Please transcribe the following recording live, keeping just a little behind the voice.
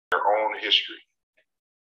on history.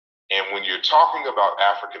 And when you're talking about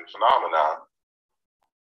African phenomena,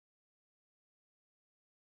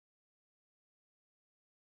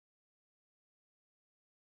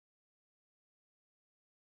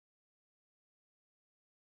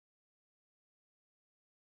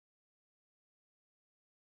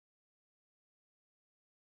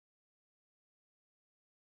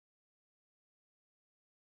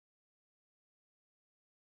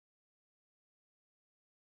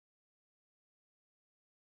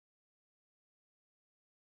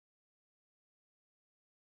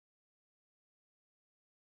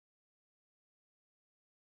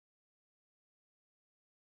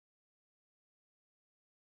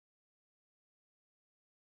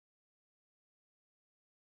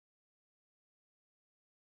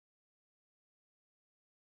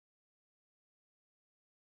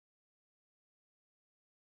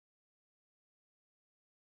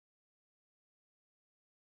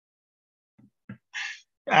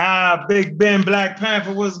 Big Ben, Black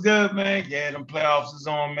Panther, what's good, man? Yeah, them playoffs is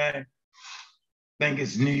on, man. I think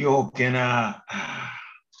it's New York and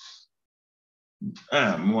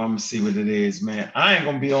I'm gonna see what it is, man. I ain't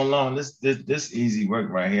gonna be on long. This easy work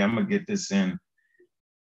right here. I'm gonna get this in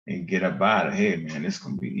and get up out of here, man. This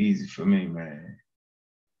gonna be easy for me, man.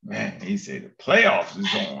 Man, he said the playoffs is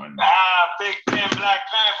on. Big Ben, Black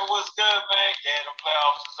Panther, what's good, man? Yeah, the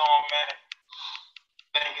playoffs is on, man.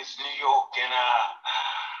 I think it's New York and I'm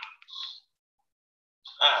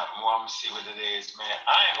gonna see what it is, man.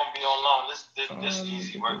 I ain't gonna be on long. This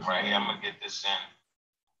easy work right here. I'm gonna get this in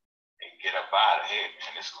and get up out of here,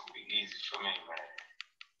 man. This gonna be easy for me, man.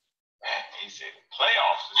 Man, he said the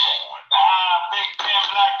playoffs is on. Big Ben,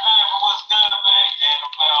 Black Panther, what's good, man? Yeah,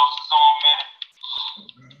 the playoffs is on, man.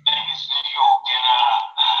 I think it's New York and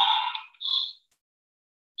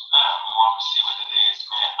I'm gonna see what it is,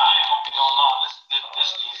 man. I ain't gonna be on long. This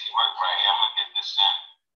easy work right here. I'm gonna get this in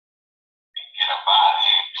and get up out of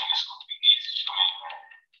here, man. This gonna be easy for me, man.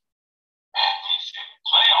 Man, he said the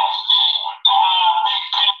playoffs is on. Big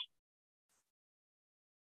Ben.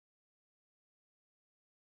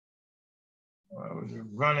 I was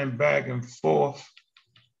running back and forth.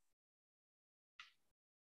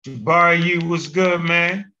 Jabari, you, what's good,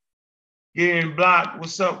 man? Getting blocked,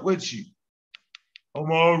 what's up with you?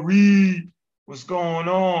 Omar Reed, what's going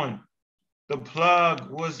on? The plug,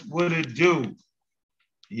 what it do?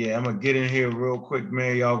 Yeah, I'm gonna get in here real quick,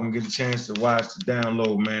 man. Y'all gonna get a chance to watch the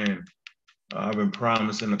download, man. I've been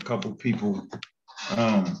promising a couple people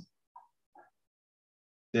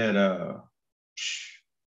that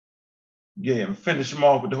yeah, finish them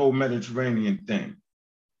off with the whole Mediterranean thing.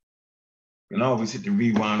 You can always hit the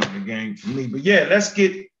rewind on the game for me. But yeah, let's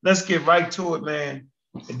get right to it, man.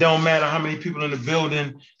 It don't matter how many people in the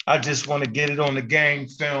building. I just want to get it on the game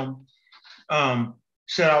film. Shout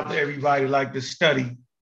out to everybody like to study.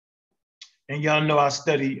 And y'all know I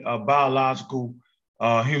study biological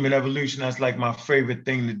human evolution. That's like my favorite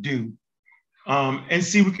thing to do. And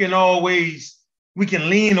see, we can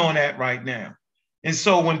lean on that right now. And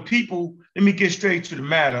so when people, let me get straight to the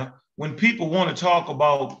matter. When people want to talk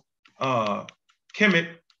about Kemet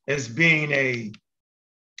as being a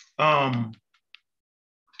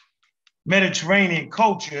Mediterranean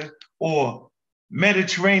culture or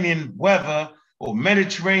Mediterranean weather or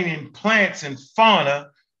Mediterranean plants and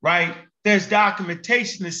fauna, right? There's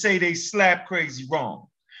documentation to say they slap crazy wrong.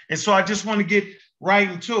 And so I just want to get right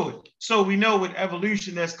into it. So we know with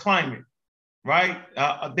evolution, there's climate, right?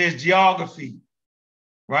 There's geography,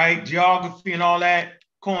 right? Geography and all that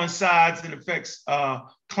coincides and affects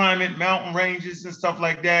climate, mountain ranges and stuff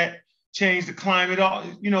like that, change the climate,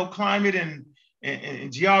 climate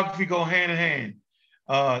and geography go hand in hand.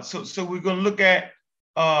 So we're gonna look at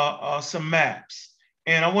some maps.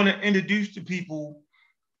 And I wanna introduce to people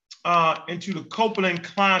into the Köppen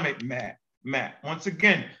climate map. Once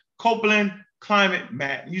again, Köppen climate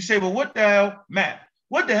map. And you say, well, what the hell map?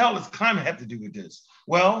 What the hell does climate have to do with this?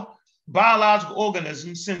 Well, biological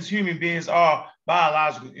organisms, since human beings are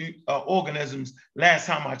biological organisms, last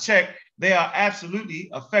time I checked, they are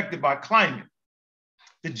absolutely affected by climate.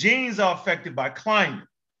 The genes are affected by climate.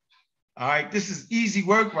 All right, this is easy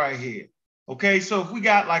work right here. Okay, so if we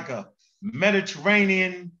got like a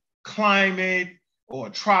Mediterranean climate or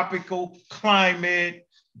a tropical climate,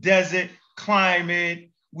 desert climate,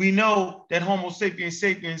 we know that Homo sapiens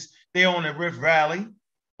sapiens, they own a Rift Valley,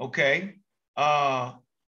 okay?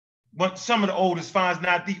 But some of the oldest finds,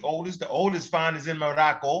 not the oldest find is in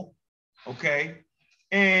Morocco, okay?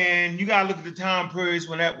 And you gotta look at the time periods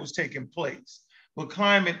when that was taking place. But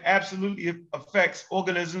climate absolutely affects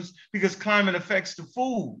organisms because climate affects the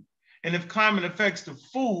food. And if climate affects the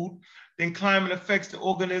food, then climate affects the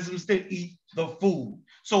organisms that eat the food.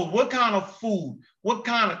 So what kind of food, what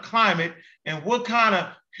kind of climate, and what kind of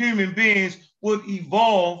human beings would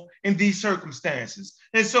evolve in these circumstances?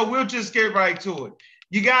 And so we'll just get right to it.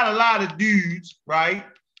 You got a lot of dudes, right?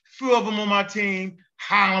 Few of them on my team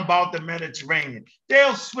hollering about the Mediterranean.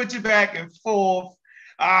 They'll switch it back and forth.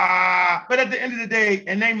 But at the end of the day,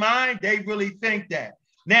 in their mind, they really think that.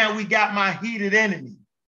 Now we got my heated enemy,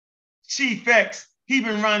 Chief X. He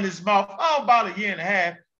been running his mouth about a year and a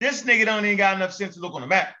half. This nigga don't even got enough sense to look on the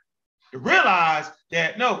map to realize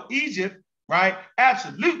that no, Egypt, right,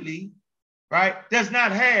 absolutely, right, does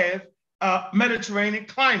not have a Mediterranean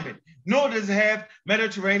climate, nor does it have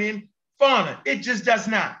Mediterranean fauna. It just does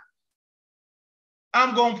not.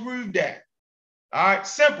 I'm gonna prove that. All right,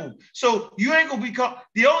 simple. So you ain't gonna be called,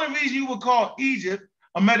 the only reason you would call Egypt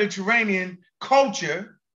a Mediterranean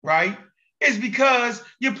culture, right, is because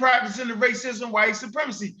you're practicing the racism, white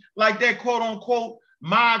supremacy, like that quote unquote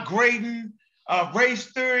migrating race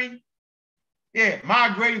theory. Yeah,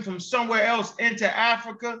 migrating from somewhere else into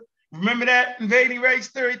Africa. Remember that invading race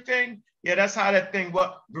theory thing? Yeah, that's how that thing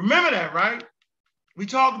was. Remember that, right? We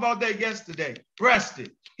talked about that yesterday.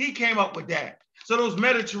 Breasted. He came up with that. So those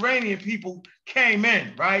Mediterranean people came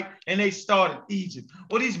in, right? And they started Egypt.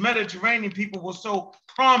 Well, these Mediterranean people were so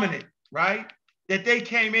prominent, right? That they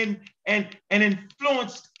came in and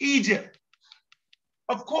influenced Egypt.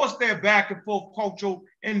 Of course, there are back and forth cultural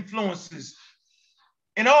influences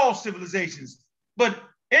in all civilizations, but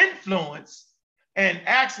influence and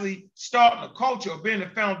actually starting a culture or being the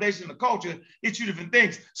foundation of the culture is two different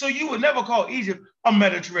things. So you would never call Egypt a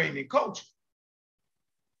Mediterranean culture.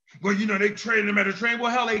 Well, you know, they traded in the Mediterranean.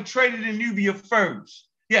 Well, hell, they traded in Nubia first.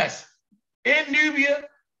 Yes, in Nubia,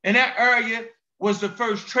 in that area, was the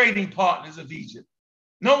first trading partners of Egypt.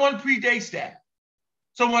 No one predates that.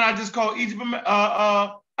 So when I just call Egypt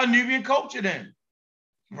a Nubian culture then?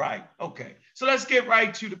 Right, okay. So let's get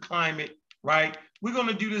right to the climate, right? We're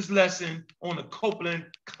gonna do this lesson on the Copeland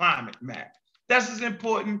climate map. That's as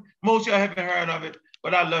important. Most of y'all haven't heard of it,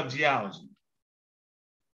 but I love geology.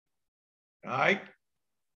 All right?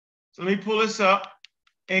 So let me pull this up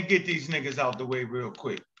and get these niggas out the way real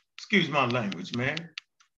quick. Excuse my language, man.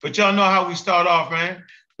 But y'all know how we start off, man.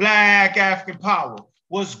 Black African power.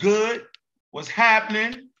 What's good? What's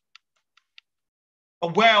happening? A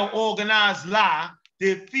well-organized lie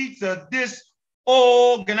defeats a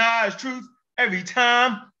disorganized truth every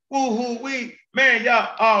time. Woo-hoo-wee. Man,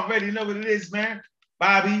 y'all already know what it is, man.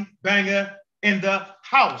 Bobby Banger in the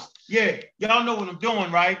house. Yeah, y'all know what I'm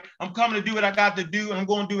doing, right? I'm coming to do what I got to do, and I'm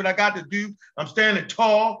going to do what I got to do. I'm standing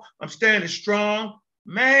tall. I'm standing strong.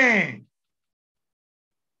 Man,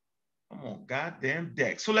 I'm on goddamn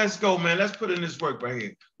deck. So let's go, man. Let's put in this work right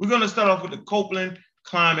here. We're going to start off with the Copeland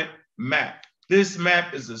climate map. This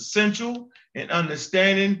map is essential in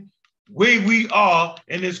understanding where we are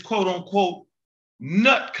in this quote unquote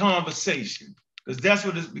nut conversation, because that's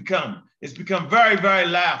what it's become. It's become very, very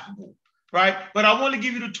laughable, right? But I want to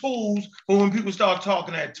give you the tools for when people start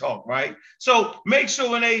talking that talk, right? So make sure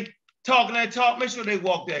when they talking that talk, make sure they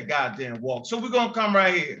walk that goddamn walk. So we're going to come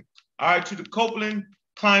right here, all right, to the Copeland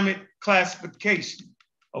climate classification,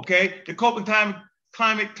 okay? The Copeland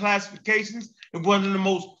climate classifications is one of the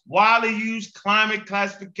most widely used climate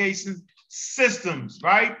classification systems,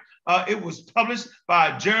 right? It was published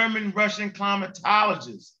by a German-Russian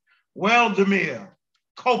climatologist, Waldemar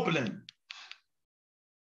Copeland.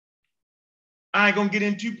 I ain't gonna get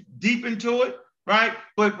into deep into it, right?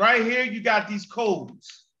 But right here, you got these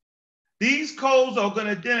codes. These codes are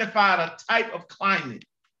gonna identify the type of climate,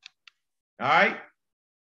 all right?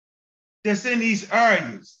 That's in these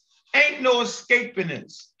areas. Ain't no escaping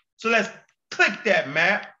this. So let's click that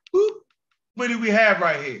map. Boop. What do we have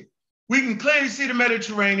right here? We can clearly see the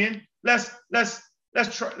Mediterranean. Let's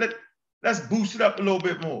boost it up a little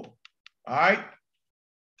bit more. All right.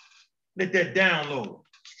 Let that download.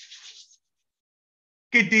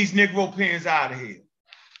 Get these Negro pins out of here.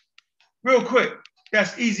 Real quick.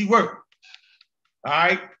 That's easy work. All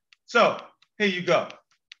right. So here you go.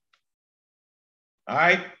 All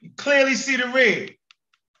right. You clearly see the red.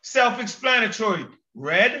 Self-explanatory.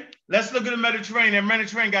 Red. Let's look at the Mediterranean. The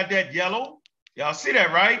Mediterranean got that yellow. Y'all see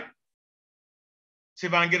that, right? See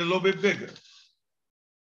if I can get a little bit bigger.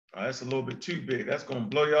 Oh, that's a little bit too big. That's going to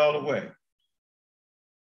blow you all away.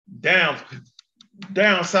 Downsize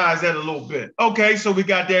that a little bit. Okay, so we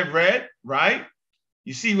got that red, right?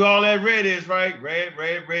 You see where all that red is, right? Red,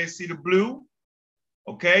 red, red. See the blue?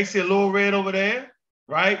 Okay, see a little red over there,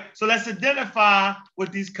 right? So let's identify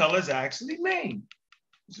what these colors actually mean.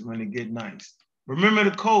 This is when they get nice. Remember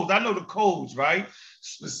the codes. I know the codes, right?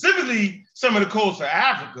 Specifically, some of the codes for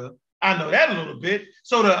Africa. I know that a little bit.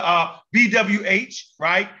 So the BWH,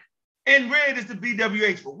 right? In red is the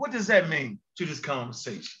BWH. But what does that mean to this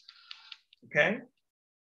conversation? Okay.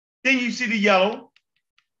 Then you see the yellow.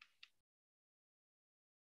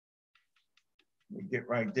 Let me get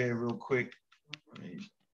right there real quick.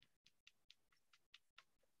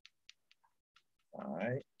 All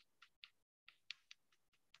right.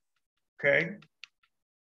 Okay.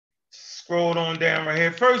 Scroll on down right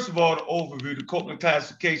here. First of all, the overview, the Copeland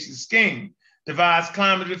classification scheme divides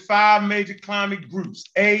climate into 5 major climate groups.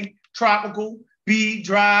 A, tropical, B,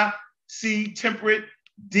 dry, C, temperate,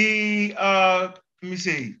 D,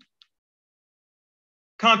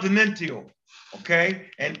 continental, okay?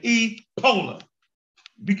 And E, polar.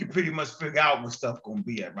 We can pretty much figure out what stuff gonna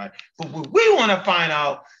be at, right? But what we wanna find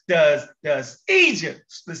out, does Egypt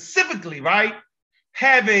specifically, right,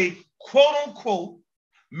 have a quote unquote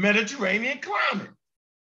Mediterranean climate?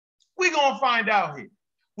 We're gonna find out here,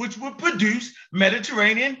 which would produce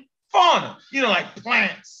Mediterranean fauna, you know, like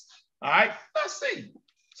plants. All right, let's see.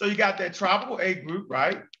 So you got that tropical A group,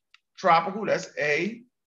 right? Tropical, that's A.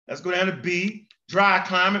 Let's go down to B, dry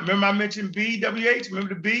climate. Remember I mentioned B, WH,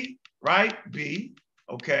 remember the B, right? B,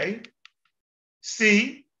 okay.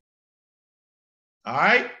 C, all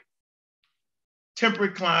right.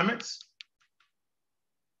 Temperate climates.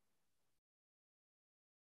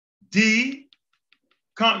 D,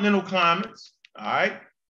 continental climates, all right?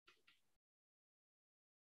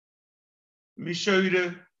 Let me show you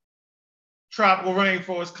the tropical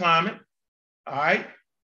rainforest climate, all right?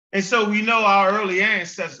 And so we know our early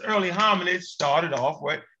ancestors, early hominids started off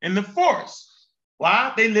right in the forest.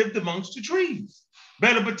 Why? They lived amongst the trees,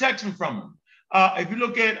 better protection from them. If you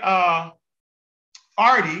look at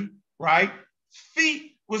Artie, right,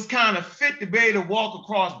 feet was kind of fit to be able to walk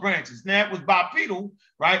across branches. Now it was bipedal,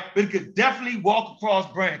 right? But it could definitely walk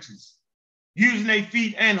across branches using their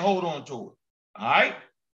feet and hold on to it, all right?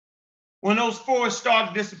 When those forests start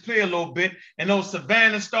to disappear a little bit and those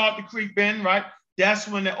savannas start to creep in, right? That's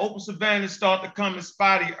when the open savannas start to come in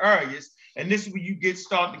spotty areas. And this is when you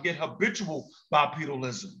start to get habitual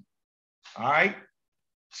bipedalism, all right?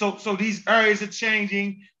 So these areas are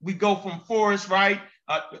changing. We go from forest, right?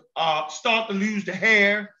 Start to lose the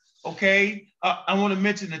hair, okay? I want to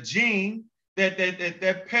mention the gene,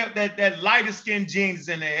 that lighter skin gene is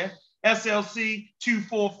in there,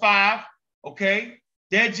 SLC245, okay?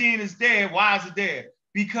 That gene is there. Why is it there?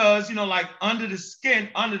 Because, you know, like under the skin,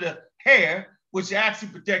 under the hair, which actually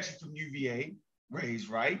protects you from UVA rays,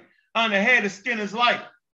 right? On the hair, the skin is light,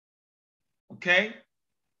 okay?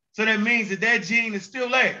 So that means that gene is still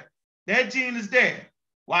there. That gene is there.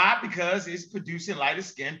 Why? Because it's producing lighter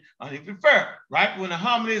skin underneath the fur, right? When the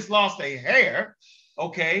hominids lost their hair,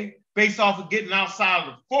 okay, based off of getting outside of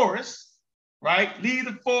the forest, right? Leave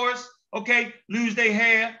the forest, okay, lose their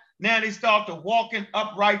hair. Now they start to walking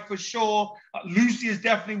upright for sure. Lucy is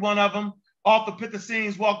definitely one of them.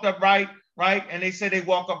 Australopithecines walked upright, right? And they say they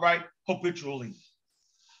walk upright habitually,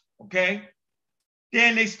 okay?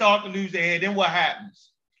 Then they start to lose their hair. Then what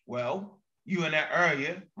happens? Well, you in that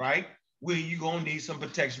area, right, where you're going to need some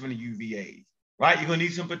protection from the UVA, right? You're going to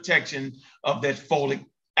need some protection of that folic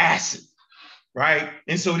acid, right?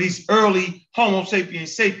 And so these early Homo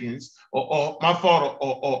sapiens sapiens, or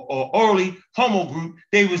early Homo group,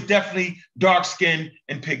 they was definitely dark skin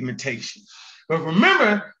and pigmentation. But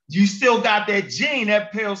remember, you still got that gene,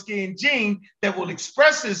 that pale skin gene that will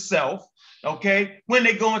express itself, okay, when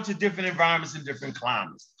they go into different environments and different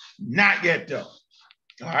climates. Not yet though,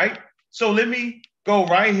 all right? So let me go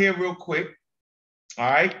right here real quick,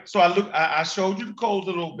 all right? So I showed you the codes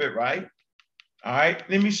a little bit, right? All right,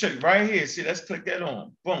 let me show you right here. See, let's click that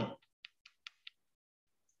on, boom.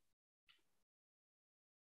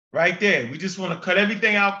 Right there. We just want to cut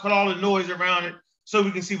everything out, cut all the noise around it so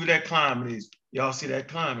we can see what that climate is. Y'all see that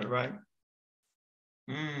climate, right?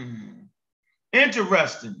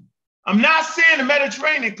 Interesting. I'm not saying the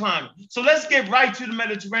Mediterranean climate. So let's get right to the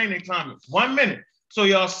Mediterranean climate. 1 minute. So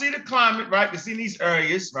y'all see the climate, right? It's in these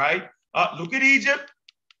areas, right? Look at Egypt,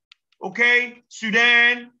 okay?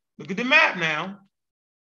 Sudan. Look at the map now.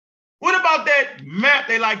 What about that map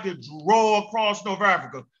they like to draw across North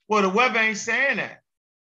Africa? Well, the weather ain't saying that.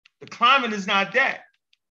 The climate is not that,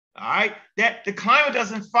 all right? That the climate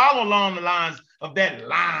doesn't follow along the lines of that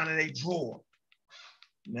line that they draw.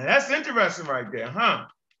 Now that's interesting right there, huh?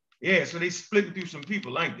 Yeah, so they split through some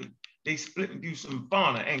people, ain't they? They split through some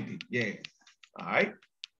fauna, ain't they? Yeah, all right.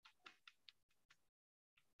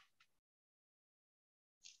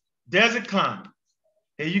 Desert climate,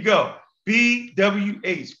 here you go.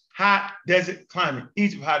 BWH, hot desert climate.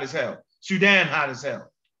 Egypt hot as hell. Sudan hot as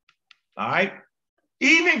hell, all right?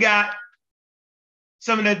 Even got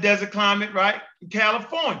some of that desert climate, right? In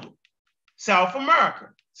California, South America.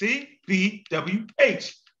 See,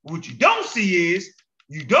 BWH. What you don't see is,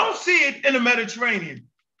 you don't see it in the Mediterranean.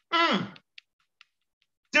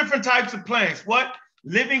 Different types of plants. What?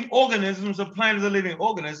 Living organisms, a plant is a living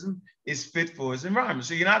organism, is fit for its environment.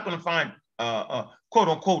 So you're not going to find quote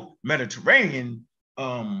unquote Mediterranean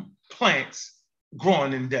plants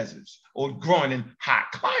growing in deserts or growing in hot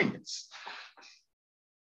climates.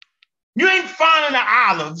 You ain't finding the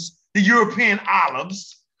olives, the European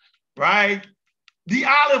olives, right? The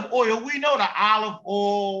olive oil, we know the olive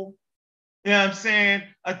oil, you know what I'm saying?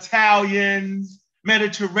 Italians,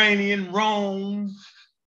 Mediterranean, Rome.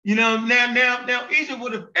 You know, now Egypt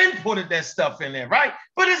would have imported that stuff in there, right?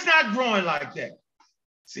 But it's not growing like that.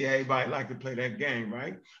 See, everybody like to play that game,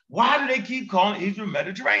 right? Why do they keep calling Egypt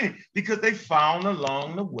Mediterranean? Because they found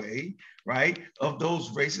along the way, right, of those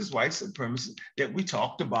racist white supremacists that we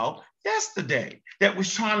talked about yesterday, that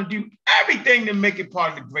was trying to do everything to make it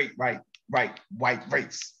part of the great white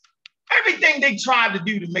race. Everything they tried to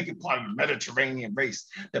do to make it part of the Mediterranean race.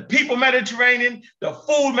 The people Mediterranean, the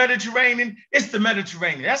food Mediterranean, it's the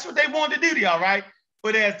Mediterranean. That's what they wanted to do to y'all, right?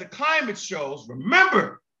 But as the climate shows,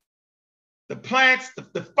 remember, the plants,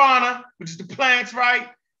 the fauna, which is the plants, right?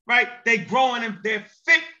 They growing and they're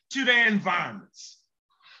fit to their environments.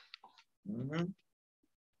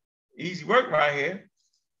 Easy work right here.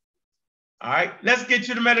 All right, let's get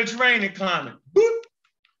you the Mediterranean climate. Boop.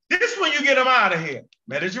 This one you get them out of here.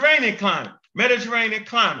 Mediterranean climate. Mediterranean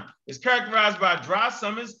climate is characterized by dry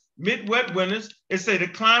summers, mid-wet winters. It say the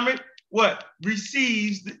climate, what?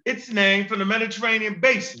 Receives its name from the Mediterranean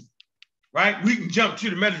basin, right? We can jump to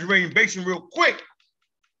the Mediterranean basin real quick.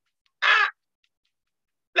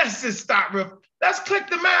 Let's just stop real. Let's click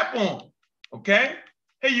the map on, okay?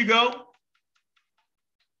 Here you go.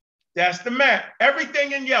 That's the map.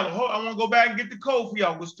 Everything in yellow. Hold on, I want to go back and get the code for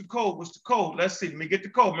y'all. What's the code? What's the code? Let's see. Let me get the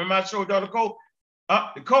code. Remember I showed y'all the code?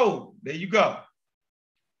 The code. There you go.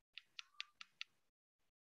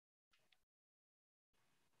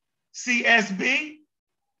 CSB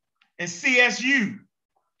and CSU.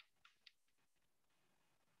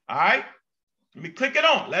 All right. Let me click it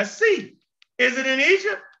on. Let's see. Is it in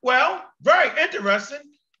Egypt? Well, very interesting.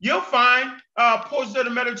 You'll find portions of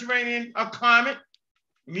the Mediterranean climate.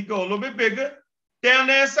 Let me go a little bit bigger. Down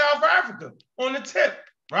there in South Africa on the tip,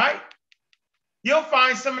 right? You'll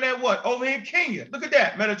find some of that what? Over here in Kenya. Look at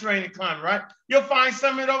that, Mediterranean climate, right? You'll find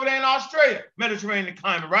some of it over there in Australia, Mediterranean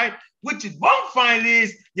climate, right? What you won't find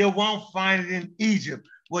is, you won't find it in Egypt.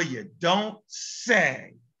 Well, you don't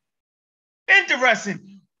say.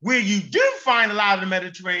 Interesting. Where you do find a lot of the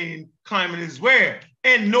Mediterranean climate is where?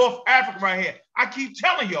 In North Africa right here. I keep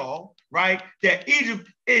telling y'all, right, that Egypt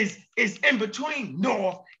is in between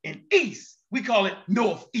North and East. We call it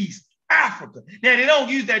Northeast Africa. Now, they don't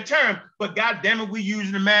use that term, but God damn it, we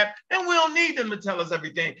use the map, and we don't need them to tell us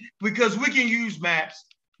everything because we can use maps,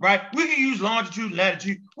 right? We can use longitude,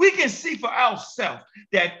 latitude. We can see for ourselves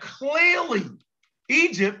that clearly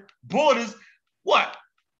Egypt borders what?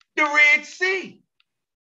 The Red Sea.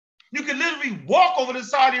 You can literally walk over to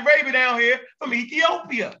Saudi Arabia down here from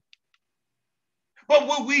Ethiopia. But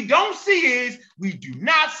what we don't see is, we do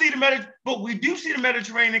not see the Mediterranean, but we do see the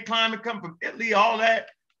Mediterranean climate come from Italy, all that,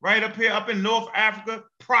 right up here, up in North Africa,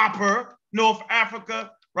 proper North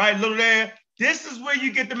Africa, right, little there. This is where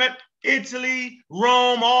you get the Italy,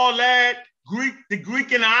 Rome, all that, the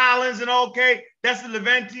Greek and the islands, and okay, that's the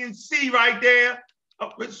Levantian Sea right there.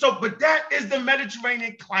 But that is the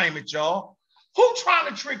Mediterranean climate, y'all. Who trying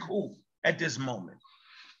to trick who at this moment?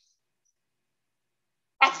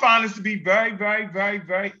 I find this to be very, very, very,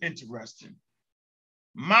 very interesting.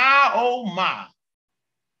 My, oh my.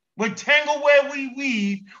 We tangle where we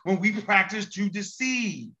weave when we practice to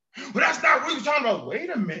deceive. But that's not what we're talking about. Wait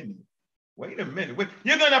a minute.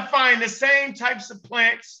 You're going to find the same types of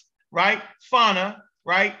plants, right? Fauna,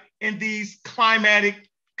 right? In these climatic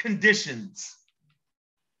conditions.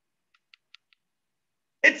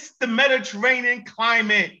 It's the Mediterranean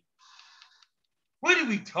climate. What are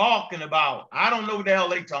we talking about? I don't know what the hell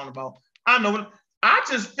they talking about. I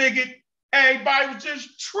just figured everybody was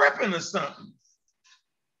just tripping or something.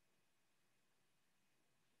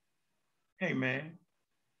 Hey man,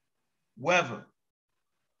 weather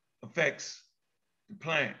affects the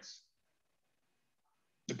plants.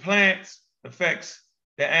 The plants affects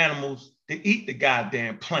the animals that eat the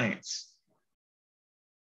goddamn plants.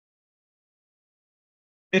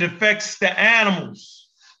 It affects the animals.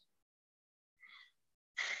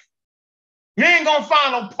 You ain't gonna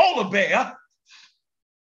find no polar bear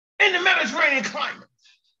in the Mediterranean climate.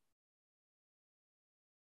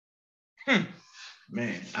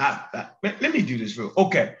 Man, let me do this real.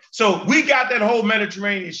 Okay, so we got that whole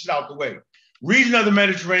Mediterranean shit out the way. Region of the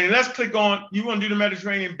Mediterranean. Let's click on, you want to do the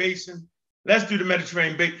Mediterranean basin? Let's do the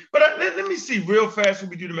Mediterranean basin. But let me see real fast when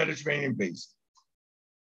we do the Mediterranean basin.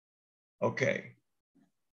 Okay.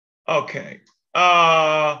 Okay.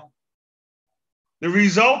 The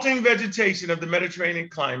resulting vegetation of the Mediterranean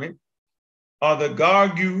climate are the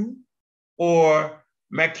gargu or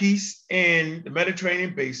maquis in the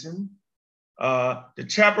Mediterranean basin, the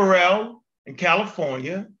chaparral in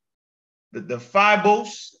California, the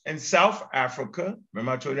fibos in South Africa.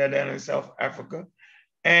 Remember I told you that down in South Africa,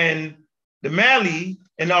 and the mallee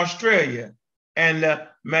in Australia, and the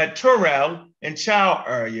Matoral in Chow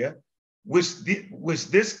area, which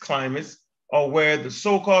this climates are where the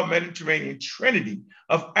so-called Mediterranean trinity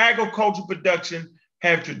of agricultural production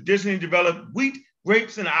have traditionally developed wheat,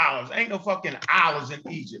 grapes, and olives. Ain't no fucking olives in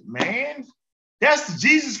Egypt, man. That's the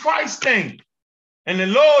Jesus Christ thing. And the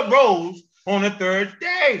Lord rose on the third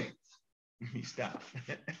day. Let me stop.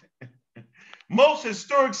 Most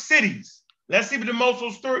historic cities. Let's see what the most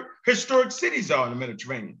historic cities are in the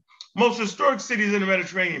Mediterranean. Most historic cities in the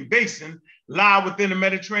Mediterranean basin lie within the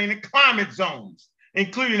Mediterranean climate zones,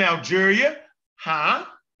 including Algeria,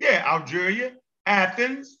 Algeria,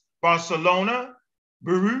 Athens, Barcelona,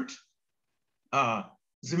 Beirut,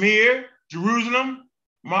 Izmir, Jerusalem,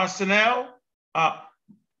 Marseille,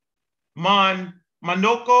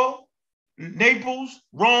 Monaco, Naples,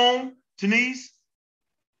 Rome, Tunis,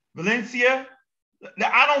 Valencia.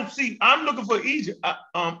 I'm looking for Egypt.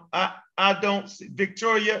 I don't see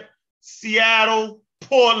Victoria, Seattle,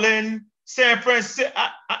 Portland, San Francisco.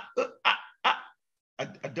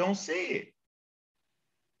 I don't see it.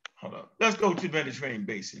 Hold up. Let's go to the Mediterranean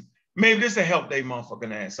basin. Maybe this will help they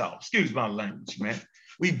motherfucking ass out. Excuse my language, man.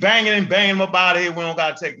 We banging and banging them up out of here. We don't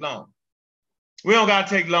got to take long. We don't got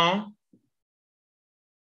to take long.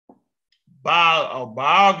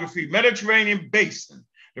 Biography, Mediterranean basin.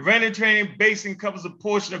 The Mediterranean basin covers a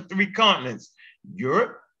portion of 3 continents,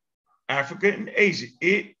 Europe, Africa, and Asia.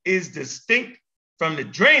 It is distinct from the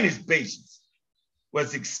drainage basins,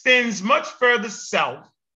 which extends much further south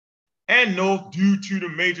and north due to the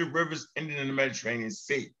major rivers ending in the Mediterranean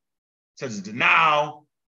Sea, such as the Nile,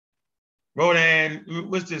 Rodan,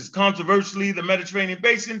 which is controversially the Mediterranean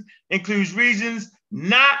basin includes regions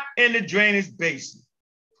not in the drainage basin.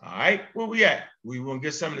 All right, where we at? We want to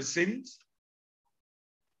get some of the cities.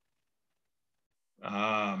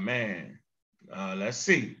 Man, let's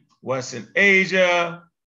see. Western Asia,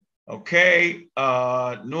 okay.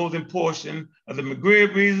 Northern portion of the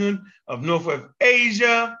Maghreb region of Northwestern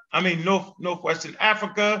Asia. Northwestern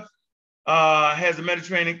Africa has a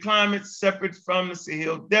Mediterranean climate separate from the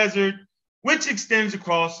Sahel Desert, which extends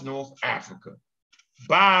across North Africa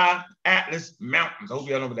by Atlas Mountains. I hope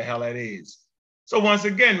y'all know what the hell that is. So once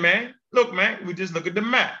again, man, look, man, we just look at the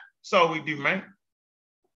map. That's all we do, man.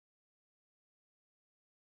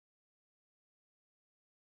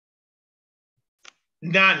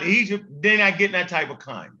 Not in Egypt, they're not getting that type of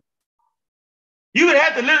climate. You would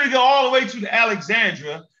have to literally go all the way to the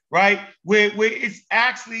Alexandria, right? Where it's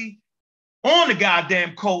actually on the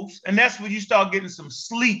goddamn coast, and that's where you start getting some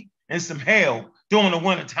sleet and some hail during the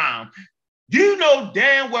wintertime. You know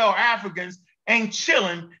damn well Africans ain't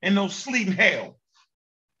chilling in no sleet and hail.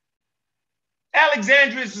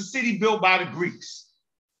 Alexandria is a city built by the Greeks.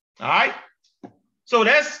 All right? So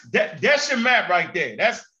that's your map right there.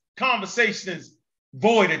 That's conversation is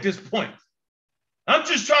void at this point. I'm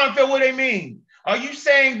just trying to figure what they mean. Are you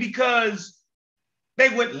saying because they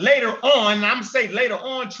would later on, I'm saying later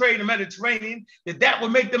on, trade the Mediterranean, that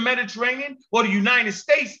would make the Mediterranean or the United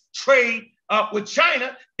States trade with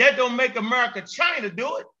China? That don't make America China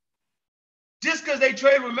do it. Just because they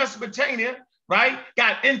trade with Mesopotamia, right?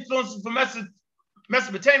 Got influences from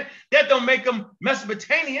Mesopotamia, that don't make them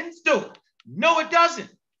Mesopotamians do it. No, it doesn't.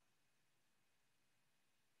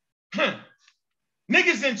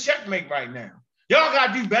 Niggas in checkmate right now. Y'all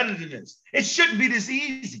gotta do better than this. It shouldn't be this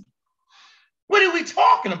easy. What are we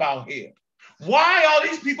talking about here? Why are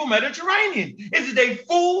these people Mediterranean? Is it they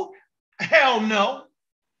food? Hell no.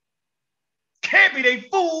 Can't be they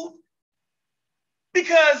food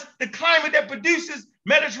because the climate that produces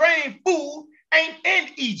Mediterranean food ain't in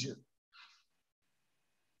Egypt.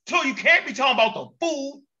 So you can't be talking about the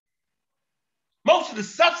food. Most of the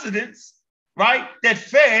subsistence, right, that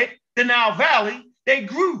fed the Nile Valley, they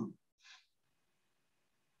grew.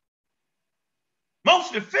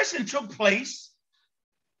 Most of the fishing took place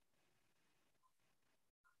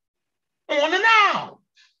on the Nile.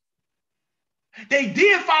 They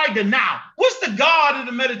deified the Nile. What's the god of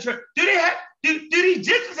the Mediterranean? Do the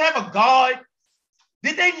Egyptians have a god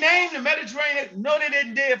Did they name the Mediterranean? No, they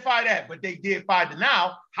didn't deify that, but they deified the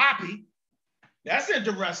Nile, Hapi. That's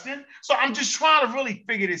interesting. So I'm just trying to really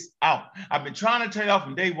figure this out. I've been trying to tell y'all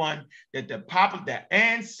from day one that the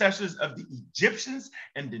ancestors of the Egyptians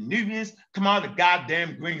and the Nubians come out of the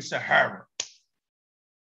goddamn Green Sahara.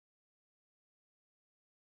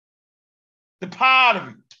 The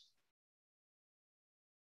pottery,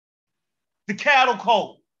 the cattle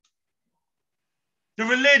cult, the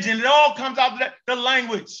religion, it all comes out of that, the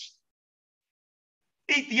language.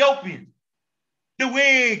 Ethiopian, the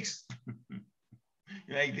wigs.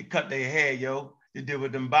 They cut their hair, yo. They deal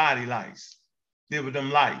with them body lice. Deal with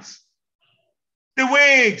them lice. The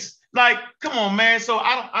wigs, like, come on, man. So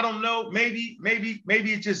I don't know. Maybe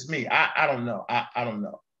it's just me. I don't know. I don't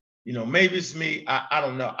know. You know, maybe it's me. I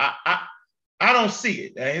don't know. I don't see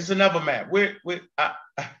it. Here's another map.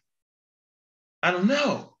 I don't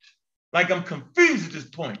know. Like, I'm confused at this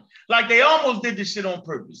point. Like, they almost did this shit on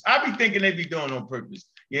purpose. I be thinking they be doing it on purpose.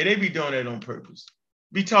 Yeah, they be doing that on purpose.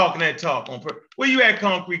 Be talking that talk on purpose. Where you at,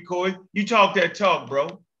 Concrete Coy? You talk that talk,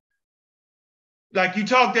 bro. Like, you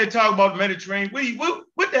talk that talk about the Mediterranean.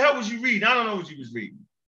 What the hell was you reading? I don't know what you was reading.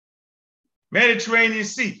 Mediterranean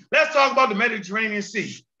Sea. Let's talk about the Mediterranean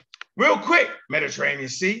Sea. Real quick, Mediterranean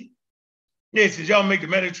Sea. Yeah, since y'all make the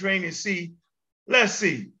Mediterranean Sea, let's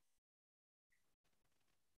see.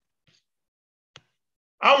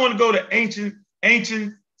 I want to go to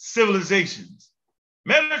ancient civilizations.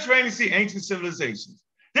 Mediterranean Sea, ancient civilizations.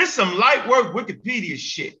 This is some light work Wikipedia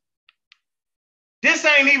shit. This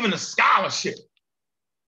ain't even a scholarship.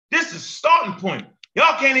 This is starting point.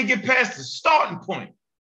 Y'all can't even get past the starting point.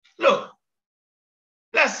 Look,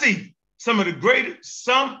 let's see some of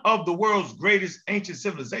the world's greatest ancient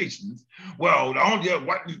civilizations. Well,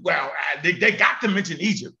 they got to mention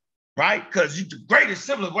Egypt, right? Because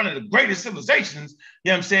one of the greatest civilizations,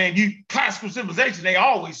 you know what I'm saying? Classical civilization, they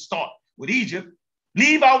always start with Egypt.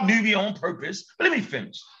 Leave out Nubia on purpose. But let me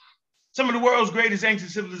finish. Some of the world's greatest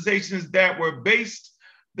ancient civilizations that were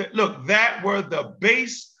the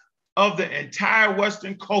base of the entire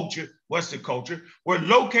Western culture, were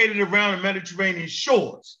located around the Mediterranean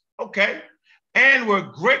shores, okay? And were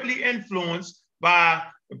greatly influenced by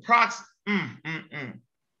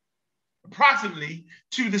approximately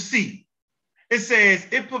to the sea. It says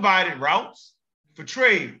it provided routes for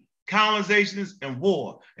trade, colonizations, and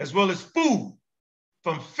war, as well as food,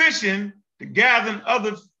 from fishing to gathering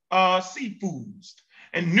other seafoods,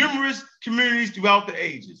 and numerous communities throughout the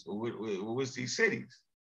ages. What's these cities?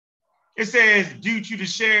 It says due to the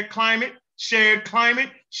shared climate,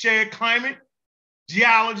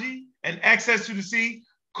 geology, and access to the sea,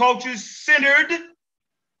 cultures centered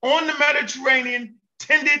on the Mediterranean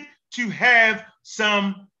tended to have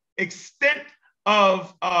some extent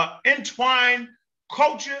of entwined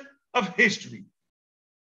culture of history.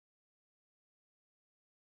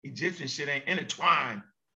 Egyptian shit ain't intertwined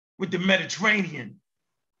with the Mediterranean.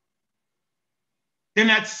 They're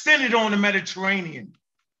not centered on the Mediterranean.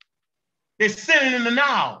 They're centered in the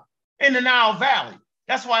Nile Valley.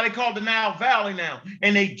 That's why they call it the Nile Valley now.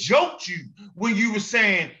 And they joked you when you were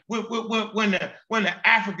saying, when the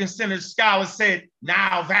African-centered scholars said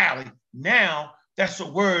Nile Valley. Now, that's a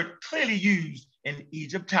word clearly used in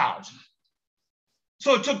Egyptology.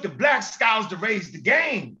 So it took the Black scholars to raise the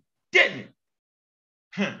game, didn't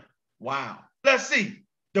it? Wow. Let's see.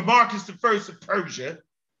 Demarcus I of Persia.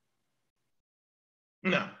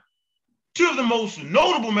 No. Two of the most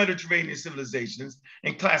notable Mediterranean civilizations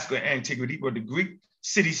in classical antiquity were the Greek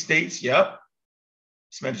city-states,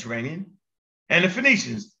 it's Mediterranean, and the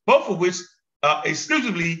Phoenicians, both of which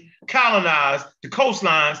exclusively colonized the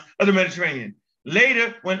coastlines of the Mediterranean.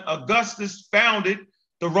 Later, when Augustus founded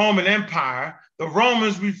the Roman Empire, the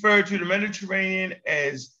Romans referred to the Mediterranean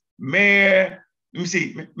as Mare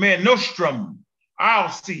Nostrum, I'll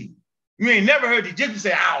see. You ain't never heard the Egyptians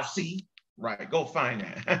say, I'll see. Right, go find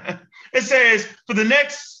that. It says, for the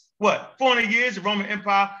next, 400 years, the Roman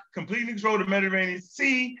Empire completely controlled the Mediterranean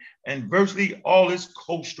Sea and virtually all its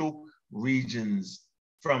coastal regions,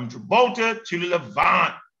 from Gibraltar to the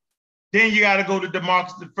Levant. Then you got to go to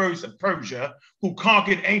Demarcus I of Persia, who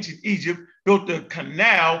conquered ancient Egypt, built the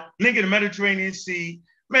canal linking the Mediterranean Sea.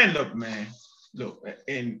 Man, look,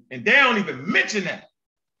 and they don't even mention that.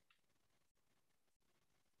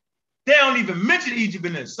 They don't even mention Egypt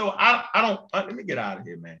in this. So I don't, let me get out of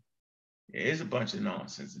here, man. Yeah, it's a bunch of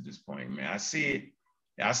nonsense at this point, man. I see it.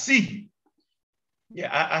 I see you.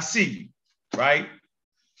 Yeah, I see you, right?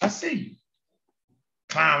 I see you.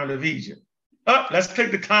 Climate of Egypt. Let's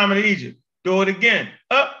click the climate of Egypt. Do it again.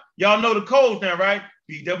 Y'all know the codes now, right?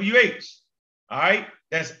 BWH. All right?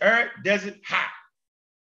 That's arid, desert, hot.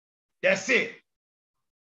 That's it.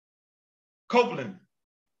 Copeland,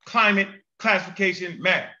 climate classification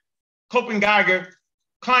map. Köppen-Geiger,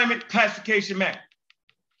 climate classification map.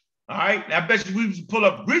 All right, now I bet you we pull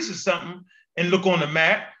up Greece or something and look on the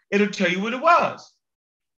map, it'll tell you what it was.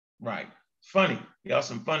 Right, funny. Y'all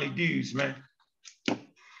some funny dudes, man.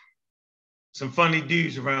 Some funny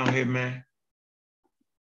dudes around here, man.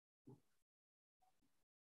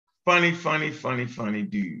 Funny, funny, funny, funny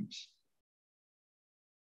dudes.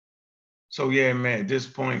 So yeah, man, at this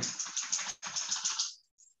point,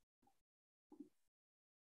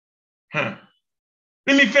 let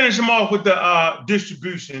me finish them off with the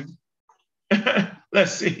distribution.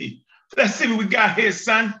 Let's see what we got here,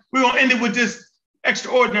 son. We're gonna end it with this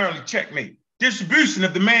extraordinarily checkmate. Distribution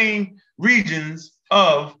of the main regions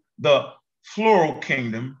of the floral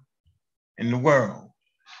kingdom in the world.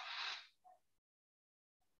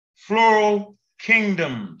 Floral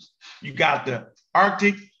kingdoms. You got the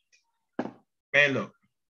Arctic. Man, look,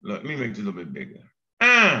 let me make it a little bit bigger.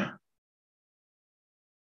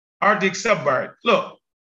 Arctic subbard. Look.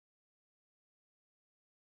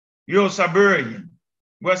 Euro-Siberian,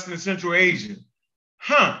 Western and Central Asia.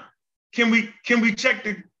 Can we check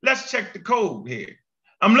let's check the code here.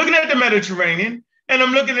 I'm looking at the Mediterranean and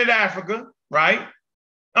I'm looking at Africa, right?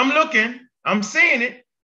 I'm seeing it.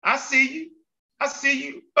 I see you.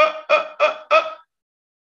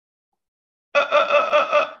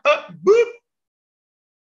 Boop.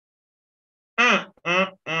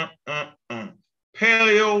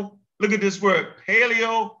 Paleo, look at this word,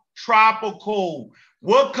 paleotropical.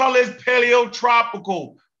 What color is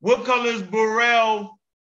paleotropical? What color is boreal?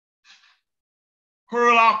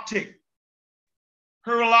 Hurloctic.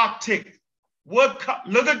 Look at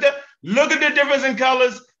the difference in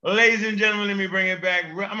colors. Ladies and gentlemen, let me bring it back.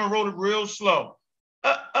 I'm gonna roll it real slow.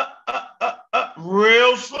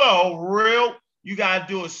 Real slow, you gotta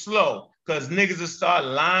do it slow, because niggas will start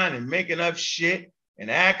lying and making up shit and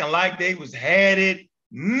acting like they had it.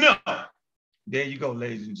 No. There you go,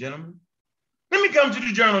 ladies and gentlemen. Let me come to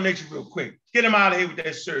the Journal of Nature real quick. Get him out of here with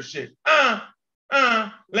that sir shit.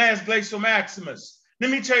 Last glacial maximus. Let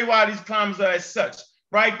me tell you why these climates are as such.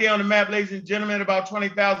 Right there on the map, ladies and gentlemen, about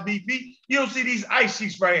 20,000 BP, you'll see these ice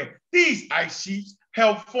sheets right here. These ice sheets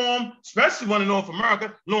help form, especially one in North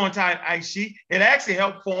America, Laurentide ice sheet. It actually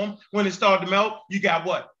helped form when it started to melt. You got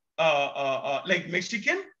what? Lake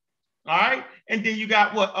Michigan, all right? And then you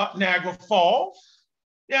got what? Up Niagara Falls.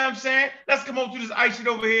 You know what I'm saying? Let's come over to this ice sheet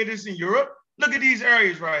over here. This is in Europe. Look at these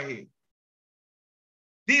areas right here.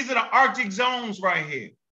 These are the Arctic zones right here.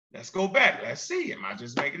 Let's go back. Let's see. Am I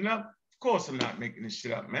just making it up? Of course I'm not making this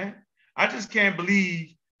shit up, man. I just can't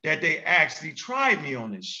believe that they actually tried me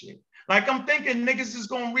on this shit. Like, I'm thinking niggas is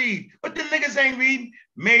gonna read, but the niggas ain't reading.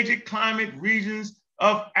 Major climate regions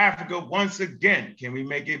of Africa once again. Can we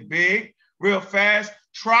make it big, real fast?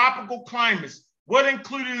 Tropical climates. What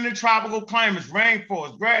included in the tropical climates?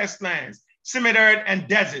 Rainforests, grasslands, semi-arid, and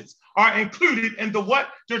deserts are included in the what?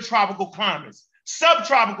 The tropical climates.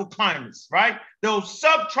 Subtropical climates, right? Those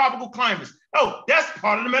subtropical climates. Oh, that's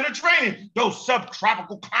part of the Mediterranean. Those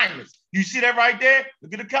subtropical climates. You see that right there?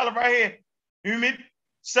 Look at the color right here. You hear me?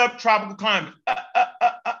 Subtropical climates.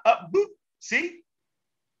 Boop. See?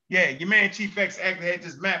 Yeah, your man Chief X actually had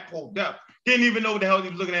this map pulled up. Didn't even know what the hell he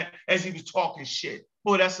was looking at as he was talking shit.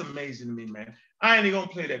 Boy, that's amazing to me, man. I ain't even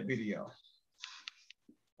gonna play that video.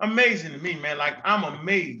 Amazing to me, man. Like, I'm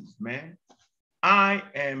amazed, man. I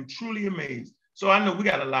am truly amazed. So I know we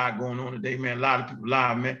got a lot going on today, man. A lot of people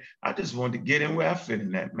live, man. I just wanted to get in where I fit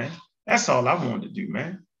in that, man. That's all I wanted to do,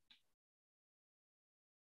 man.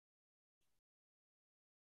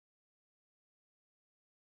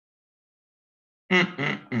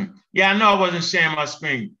 Yeah, I know I wasn't sharing my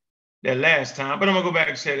screen that last time, but I'm gonna go back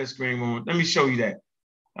and share that screen one. Let me show you that.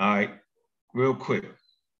 All right, real quick.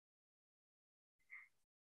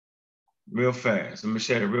 Real fast. I'm gonna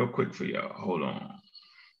share it real quick for y'all. Hold on.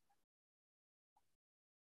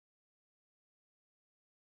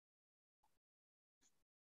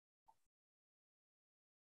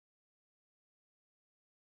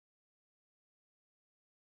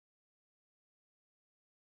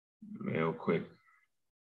 Real quick.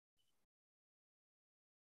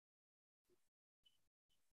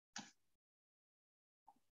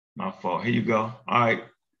 My fault. Here you go. All right.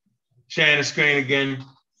 Sharing the screen again.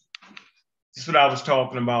 This is what I was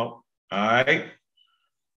talking about. All right.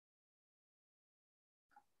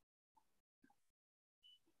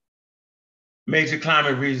 Major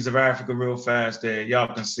climate regions of Africa real fast there.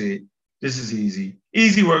 Y'all can see it. This is easy.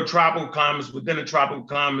 Easy work. Tropical climates. Within the tropical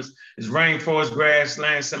climates is rainforest,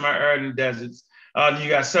 grasslands, semi-arid, and deserts. You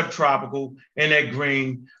got subtropical in that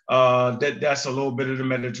green. That's a little bit of the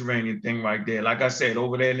Mediterranean thing right there. Like I said,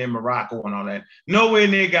 over there in Morocco and all that. Nowhere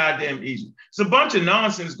near goddamn Egypt. It's a bunch of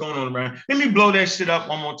nonsense going on around. Let me blow that shit up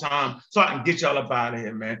one more time so I can get y'all up out of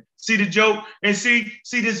here, man. See the joke? And see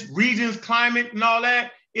this region's climate and all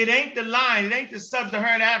that? It ain't the line. It ain't the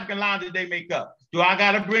sub-Saharan African line that they make up. Do I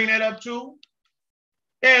got to bring that up too?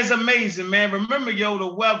 Yeah, it's amazing, man. Remember, yo,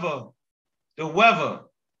 the weather,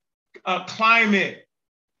 climate,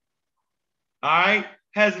 all right,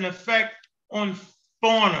 has an effect on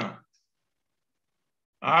fauna,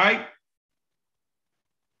 all right?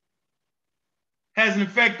 Has an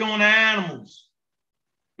effect on the animals,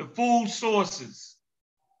 the food sources,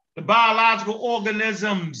 the biological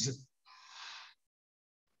organisms.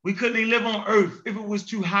 We couldn't even live on Earth if it was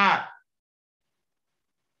too hot.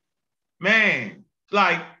 Man,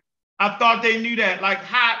 like, I thought they knew that. Like,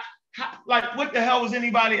 hot, like, what the hell was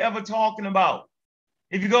anybody ever talking about?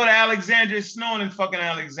 If you go to Alexandria, it's snowing in fucking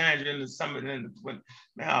Alexandria in the summer. Man,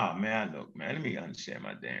 oh, man, look, man, let me unshare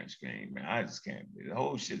my damn screen, man. I just can't believe it. The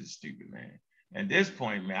whole shit is stupid, man. At this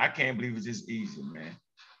point, man, I can't believe it's this easy, man.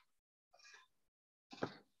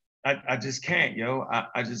 I just can't, yo.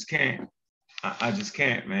 I just can't. I just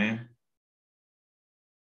can't, man.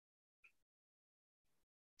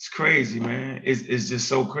 It's crazy, man. It's just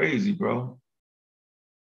so crazy, bro.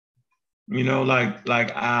 You know, like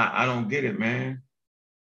I don't get it, man.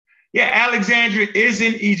 Yeah, Alexandria is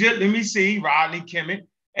in Egypt. Let me see. Rodney Kemet,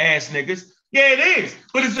 ass niggas. Yeah, it is.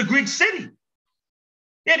 But it's a Greek city.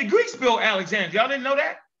 Yeah, the Greeks built Alexandria. Y'all didn't know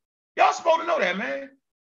that? Y'all supposed to know that, man.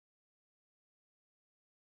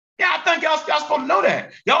 Yeah, I think y'all supposed to know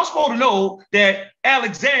that. Y'all supposed to know that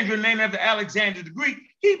Alexandria, named after Alexander the Greek,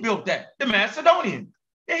 he built that. The Macedonian.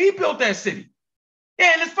 Yeah, he built that city.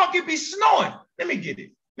 Yeah, and it's fucking be snowing. Let me get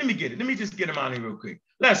it. Let me just get him out of here real quick.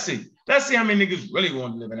 Let's see how many niggas really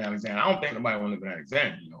want to live in Alexandria. I don't think nobody want to live in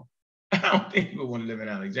Alexandria, you know. I don't think people want to live in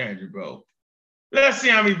Alexandria, bro. Let's see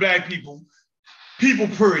how many black people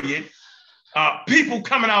period, people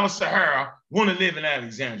coming out of Sahara want to live in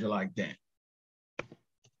Alexandria like that.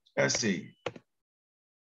 Let's see.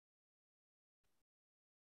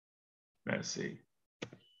 Let's see.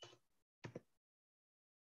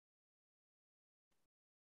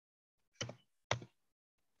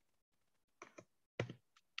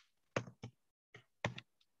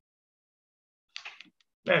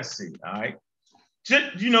 Let's see, all right.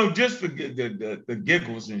 Just, you know, just for the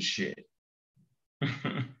giggles and shit. All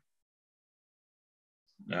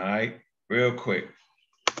right, real quick.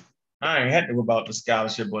 I ain't had to go about the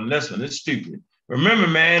scholarship on this one. It's stupid. Remember,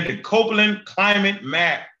 man, the Copeland climate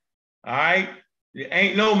map. All right, there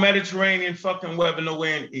ain't no Mediterranean fucking weather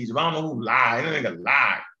nowhere in Egypt. I don't know who lied. That nigga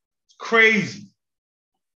lied. It's crazy.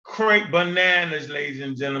 Great bananas, ladies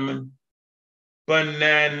and gentlemen.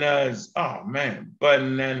 Bananas. Oh man,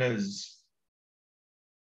 bananas.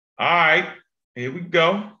 All right, here we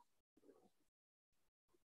go.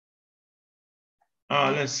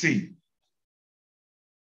 Let's see.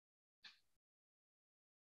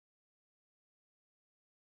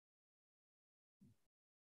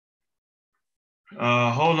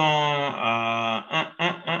 Hold on.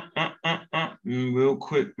 Real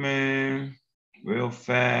quick, man. Real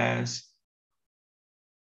fast.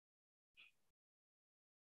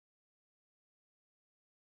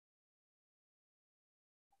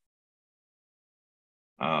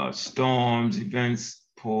 Storms, events,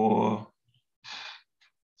 poor.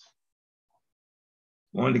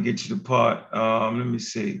 Wanted to get you the part. Let me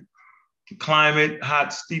see. Climate,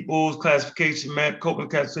 hot steeples, classification map,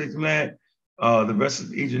 Copeland classification map. The rest of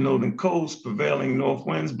the Egypt northern coast, prevailing north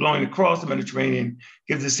winds blowing across the Mediterranean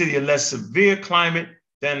gives the city a less severe climate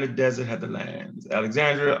than the desert headlands.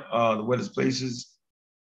 Alexandria, the wettest places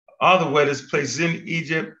are the wettest places in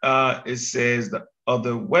Egypt. It says the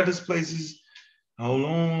other wettest places. Hold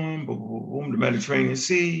on, boom, the Mediterranean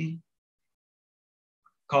Sea,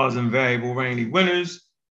 causing variable rainy winters,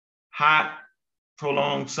 hot,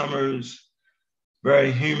 prolonged summers,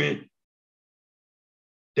 very humid,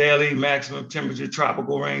 daily maximum temperature,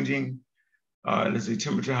 tropical ranging. Let's see,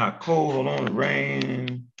 temperature, hot, cold, hold on,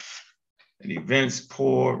 rain, and events,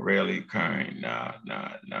 poor, rarely occurring. Nah,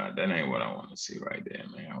 that ain't what I want to see right there,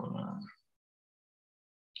 man. Hold on.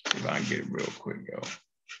 See if I can get it real quick, yo.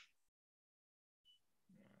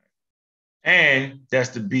 And that's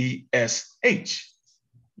the BSH.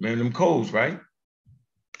 Remember them codes, right?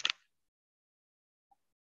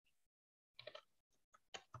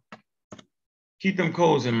 Keep them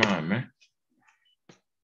codes in mind, man.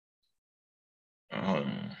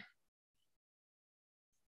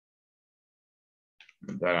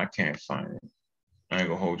 But I can't find it. I ain't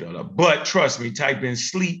gonna hold y'all up. But trust me, type in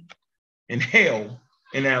sleep and hell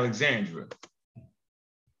in Alexandria.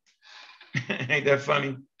 Ain't that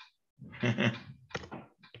funny?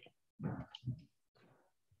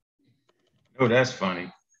 Oh, that's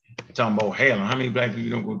funny. Talking about hell. How many black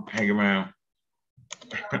people don't go hang around?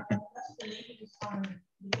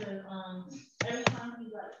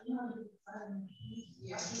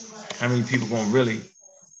 How many people gonna really?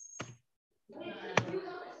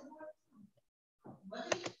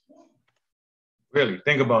 Really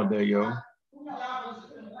think about that, yo.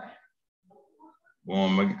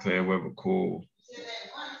 Warm, make it clear, weather, cool.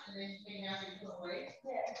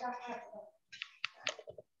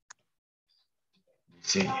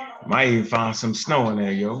 See, might even find some snow in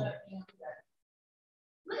there, yo.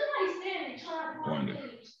 Wonder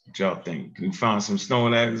what y'all think. Can you find some snow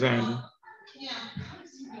in Alexandria?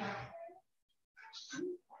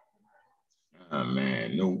 Oh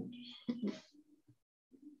man, no.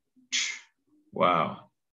 Wow.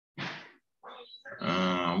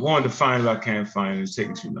 I wanted to find it, I can't find it. It's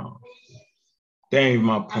taking too long. That ain't even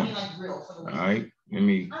my point. All right, let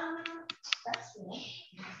me.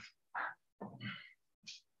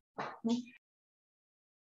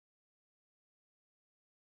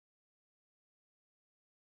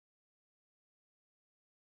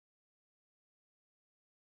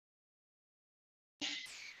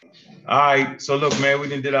 All right, so look, man, we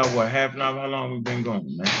done did our what, half an hour? How long we been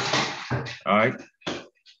going, man? All right.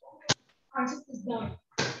 All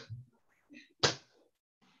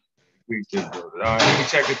right, let me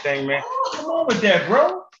check the thing, man. Come on with that,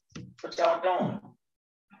 bro. What y'all doing?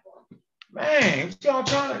 Man, what y'all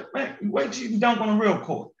trying to, man, wait till you dunk on the real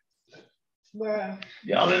court.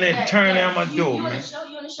 Y'all in there turn down my door, man.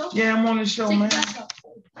 You on the show? Yeah, I'm on the show, man.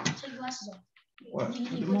 Take your glasses off. What?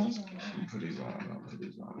 Put them on? Put these on. Put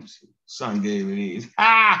these on. Let's see. Son gave me these.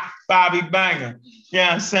 Ah, Bobby Banger. Yeah,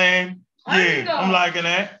 what I'm saying? Yeah, I'm liking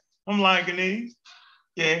that. I'm liking these.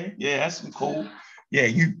 Yeah, that's some cool. Yeah,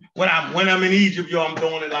 when I'm in Egypt, yo, I'm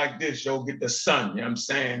doing it like this, yo. Get the sun, you know what I'm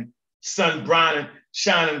saying? Sun bright,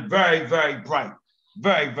 shining very, very bright.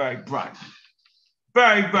 Very, very bright.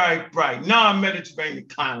 Very, very bright. Non-Mediterranean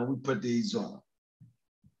climate, we put these on.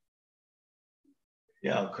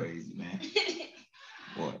 Y'all crazy, man.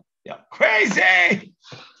 What? Y'all crazy!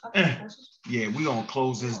 Yeah, we gonna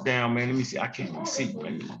close this down, man. Let me see. I can't even see.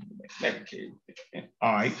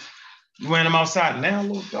 All right. You wearing them outside now,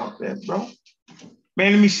 little dark there, bro?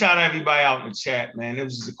 Man, let me shout everybody out in the chat, man. It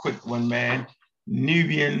was just a quick one, man.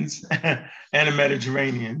 Nubians and the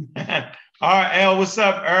Mediterranean. All right, L, what's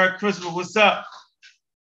up? Eric Christopher, what's up?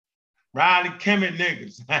 Riley Kemet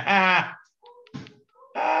niggas.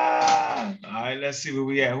 All right, let's see where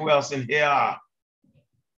we at. Who else in here?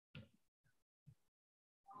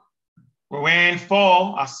 Roanne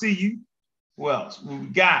Fall, I see you. Who else? What we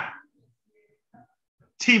got?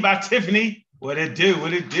 T by Tiffany. What it do?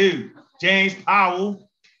 What it do? James Powell.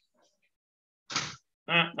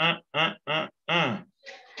 All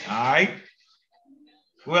right.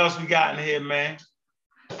 Who else we got in here, man?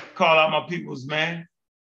 Call out my peoples, man.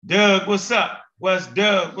 Doug, what's up? What's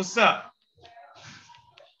Doug? What's up?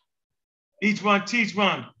 Each one teach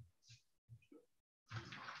one.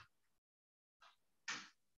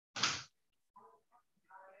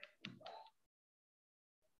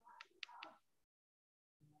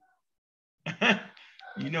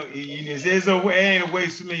 There's a way, ain't a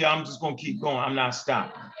waste for me. I'm just gonna keep going. I'm not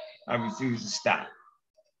stopping. I refuse to stop.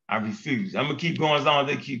 I refuse. I'm gonna keep going as long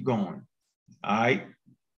as they keep going. All right.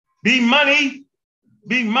 Be money.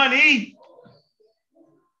 Be money.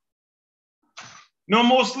 No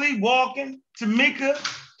more sleepwalking. Tamika.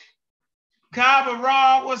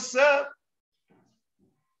 Kabara, what's up?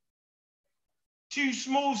 Too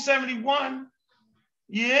Smooth 71.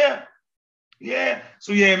 Yeah. Yeah.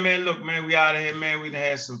 So yeah, man, look, man, we out of here, man. We done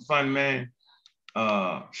had some fun, man.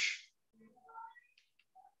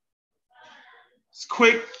 It's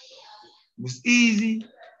quick, it was easy,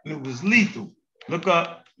 and it was lethal. Look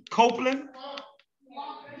up Copeland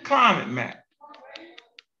climate map.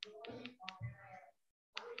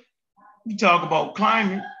 You talk about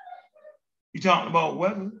climate, you talking about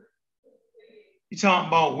weather. You talking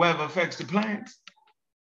about weather affects the plants.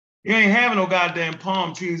 You ain't having no goddamn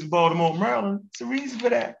palm trees in Baltimore, Maryland. It's a reason for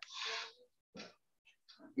that.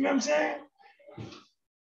 You know what I'm saying?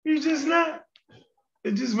 You just not.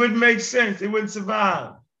 It just wouldn't make sense. It wouldn't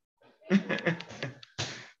survive. It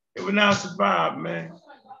would not survive, man.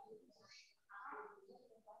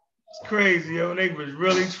 It's crazy, yo. They was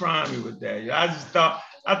really trying me with that. Yo.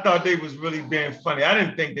 I thought they was really being funny. I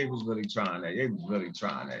didn't think they was really trying that. They was really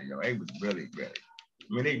trying that, yo. They was really, really,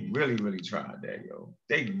 I mean, they really, really tried that, yo.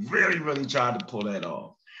 They really, really tried to pull that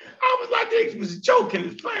off. I was like, they was joking,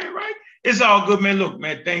 it's playing, right? It's all good, man. Look,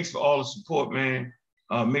 man, thanks for all the support, man.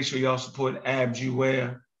 Make sure y'all support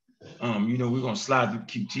Abjuware. You know, we're gonna slide to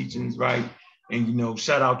keep teachings, right? And you know,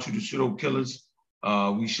 shout out to the Pseudo Killers.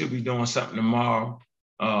 We should be doing something tomorrow.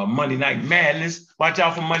 Monday Night Madness. Watch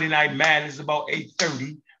out for Monday Night Madness about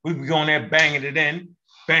 8:30. We'll be going there banging it in,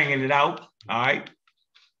 banging it out. All right.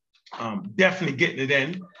 Definitely getting it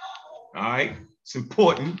in. All right. It's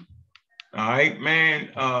important. All right, man.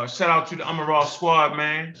 Shout out to the Amaral Squad,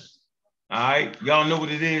 man. All right. Y'all know what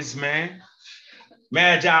it is, man.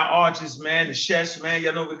 Magi Arches, man. The Chefs, man.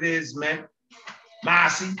 Y'all know what it is, man.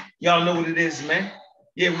 Marcy, y'all know what it is, man.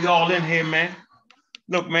 Yeah, we all in here, man.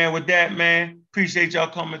 Look, man, with that, man, appreciate y'all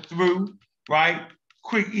coming through, right?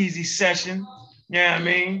 Quick, easy session. Yeah, you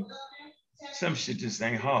know what I mean? Some shit just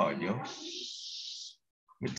ain't hard, yo.